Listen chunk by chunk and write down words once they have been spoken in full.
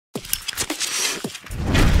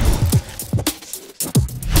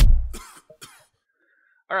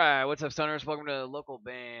Alright, what's up, stoners? Welcome to the local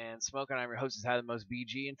band Smokeout. I'm your host, is How the Most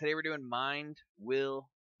BG, and today we're doing Mind Will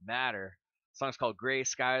Matter. The song's called Gray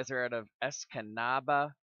Skies. They're out of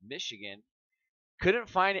Escanaba, Michigan. Couldn't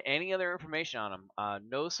find any other information on them.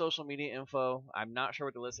 No social media info. I'm not sure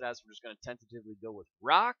what to list it as. We're just going to tentatively go with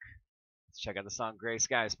rock. Let's check out the song Gray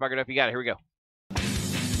Skies. Spark it up, you got it. Here we go.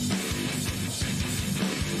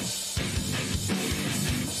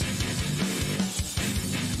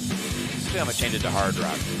 I think I'm going to change it to hard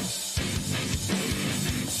rock.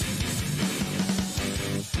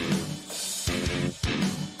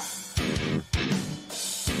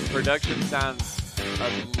 Production sounds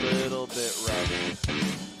a little bit rough.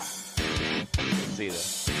 Let's see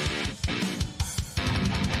this.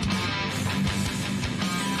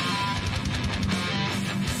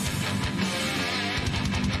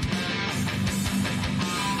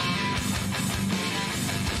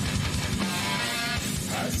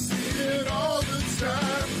 I see it all the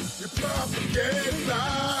time. You propagate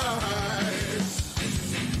lies,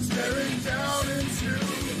 staring down into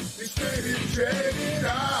these faded, jaded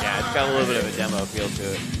eyes. Yeah, it's got a little bit of a demo feel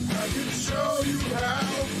to it. I can show you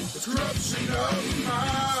how the corruption of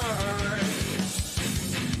mind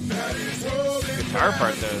that is holding The guitar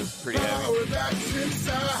part though is pretty heavy. power that's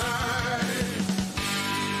inside.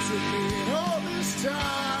 Took me all this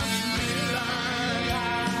time to realize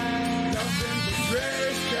nothing but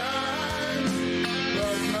gray skies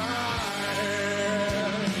but mine.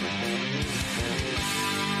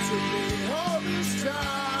 Took me all this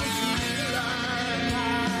time to realize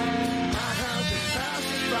I have been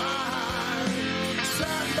pacified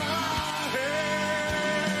inside my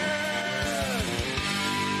head.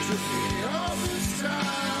 Took me all this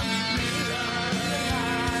time to realize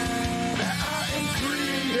that I am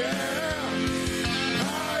free, yeah. I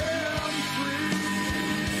am free.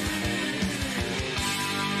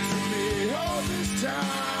 Took me all this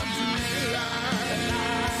time to realize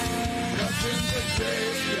nothing but gray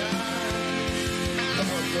skies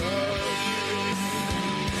above me.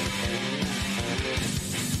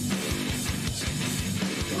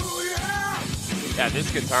 Ooh, yeah. Yeah,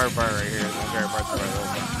 this guitar part right here is my favorite part of the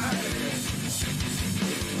whole song.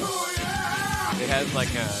 Ooh, yeah. It has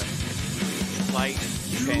like a slight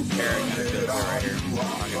Pantera kind of feel to it right here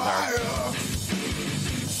on guitar.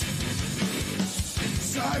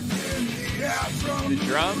 The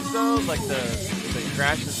drums though, like the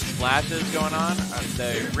crashes and splashes going on,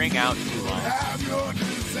 they ring out too long. Have your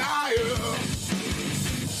desire.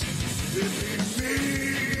 Living me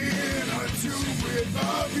in a tune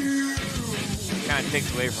without you. It kind of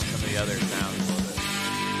takes away from some of the other sounds a little bit.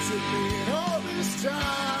 Took me all this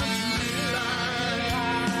time to realize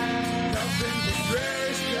nothing but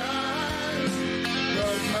gray skies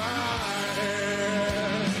but mine.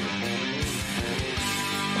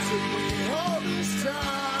 Took me all this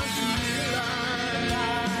time to realize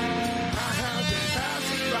I have been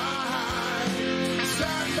pacified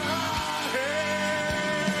inside my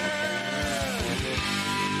head.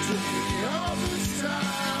 Took me all this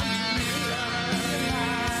time to realize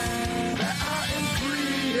that I am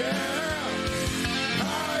free, yeah. I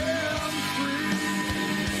am free.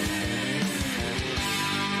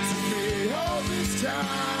 Took me all this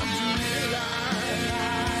time to realize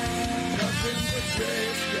nothing but gray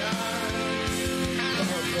skies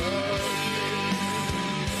above me.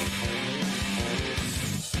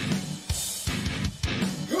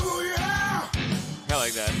 Ooh, yeah. Kind of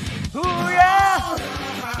like that. Ooh yeah!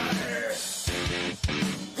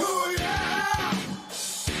 Ooh, yeah.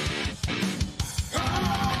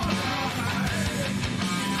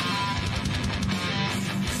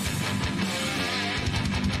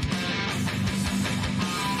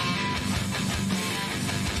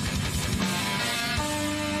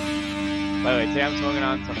 By the way, today I'm smoking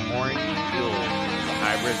on some orange fuel, a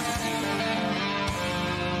hybrid sativa.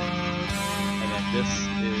 And then this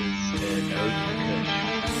is an OG Kush.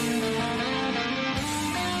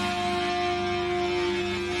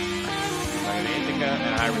 Like an indica and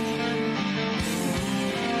a hybrid sativa.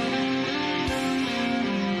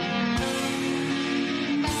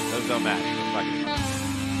 Those don't match. Those fucking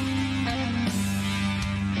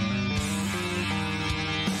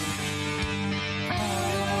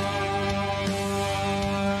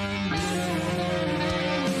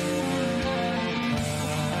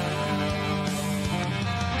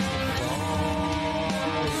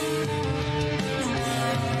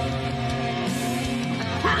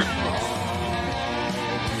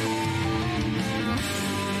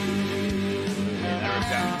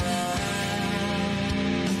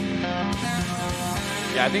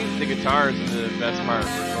Yeah, I think the guitars are the best part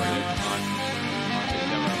recorded on this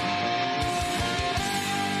demo.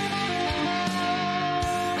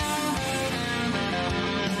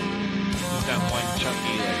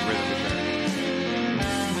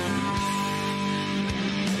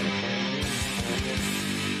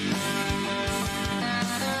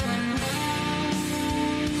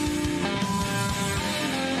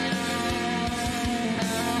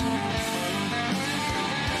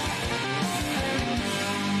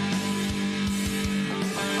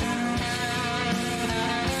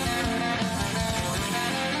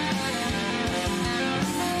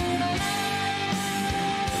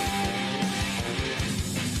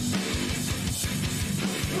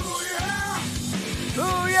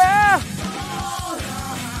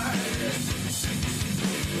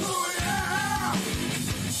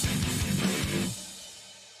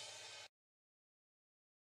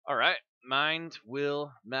 Mind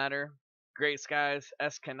Will Matter. Great Skies,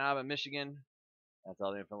 Escanaba, Michigan. That's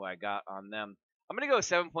all the info I got on them. I'm gonna go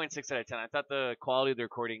 7.6 out of 10. I thought the quality of the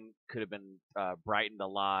recording could have been brightened a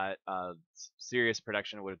lot. Serious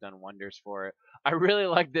production would have done wonders for it. I really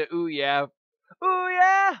like the ooh yeah, ooh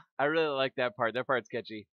yeah. I really like that part. That part's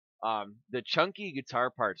catchy. The chunky guitar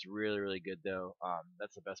part's really really good though.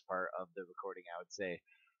 That's the best part of the recording, I would say.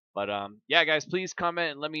 But yeah, guys, please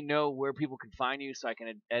comment and let me know where people can find you so I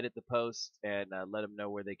can edit the post and let them know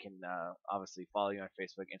where they can obviously follow you on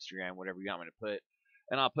Facebook, Instagram, whatever you want me to put,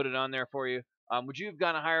 and I'll put it on there for you. Would you have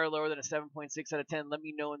gone higher or lower than a 7.6 out of 10? Let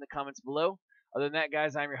me know in the comments below. Other than that,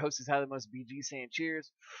 guys, I'm your host, is How the Most BG, saying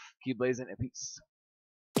cheers, keep blazing, and peace.